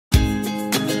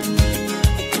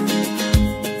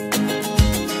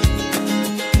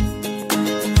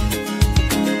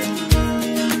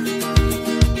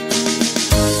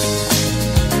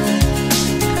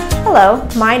Hello,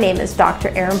 my name is Dr.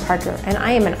 Erin Parker and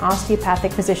I am an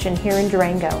osteopathic physician here in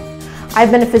Durango. I've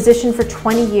been a physician for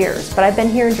 20 years, but I've been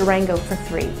here in Durango for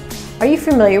 3. Are you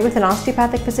familiar with an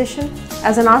osteopathic physician?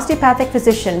 As an osteopathic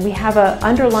physician, we have an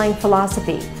underlying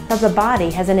philosophy that the body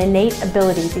has an innate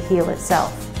ability to heal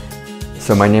itself.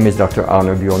 So my name is Dr.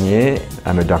 Arnaud Bournier.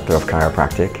 I'm a doctor of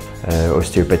chiropractic.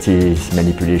 Osteopathy is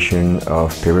manipulation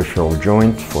of peripheral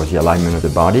joint for the alignment of the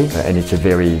body, and it's a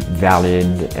very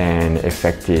valid and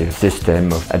effective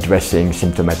system of addressing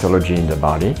symptomatology in the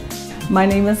body. My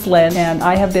name is Lynn and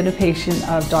I have been a patient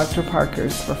of Dr.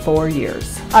 Parker's for 4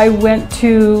 years. I went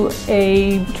to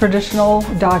a traditional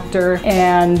doctor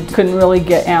and couldn't really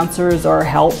get answers or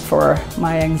help for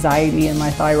my anxiety and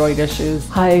my thyroid issues.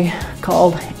 I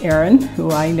called Erin, who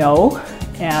I know,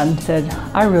 and said,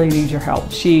 I really need your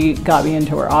help. She got me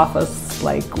into her office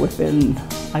like within,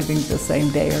 I think, the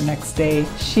same day or next day.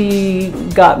 She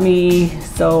got me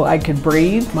so I could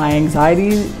breathe. My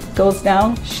anxiety goes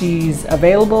down. She's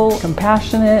available,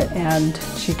 compassionate, and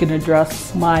she can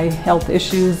address my health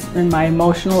issues and my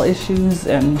emotional issues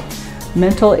and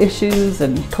mental issues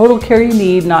and total care you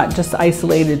need, not just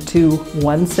isolated to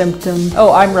one symptom.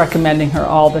 Oh, I'm recommending her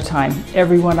all the time.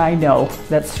 Everyone I know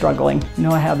that's struggling, you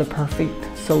know I have the perfect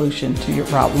solution to your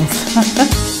problems.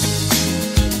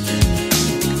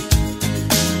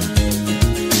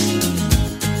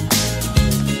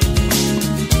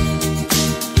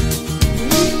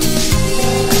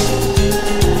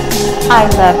 I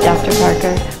love Dr.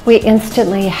 Parker. We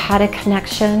instantly had a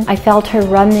connection. I felt her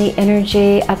run the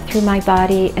energy up through my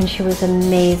body and she was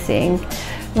amazing.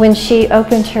 When she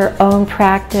opened her own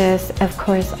practice, of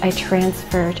course, I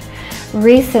transferred.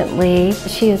 Recently,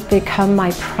 she has become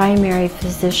my primary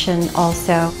physician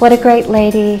also. What a great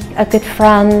lady, a good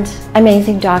friend,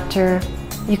 amazing doctor.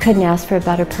 You couldn't ask for a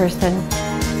better person.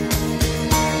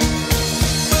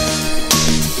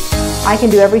 I can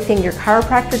do everything your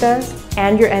chiropractor does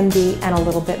and your MD and a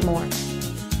little bit more.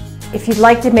 If you'd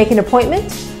like to make an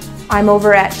appointment, I'm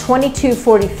over at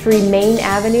 2243 Main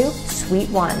Avenue, Suite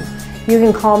 1. You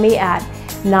can call me at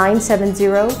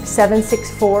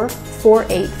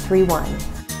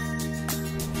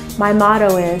 970-764-4831. My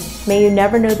motto is, may you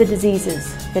never know the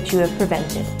diseases that you have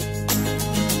prevented.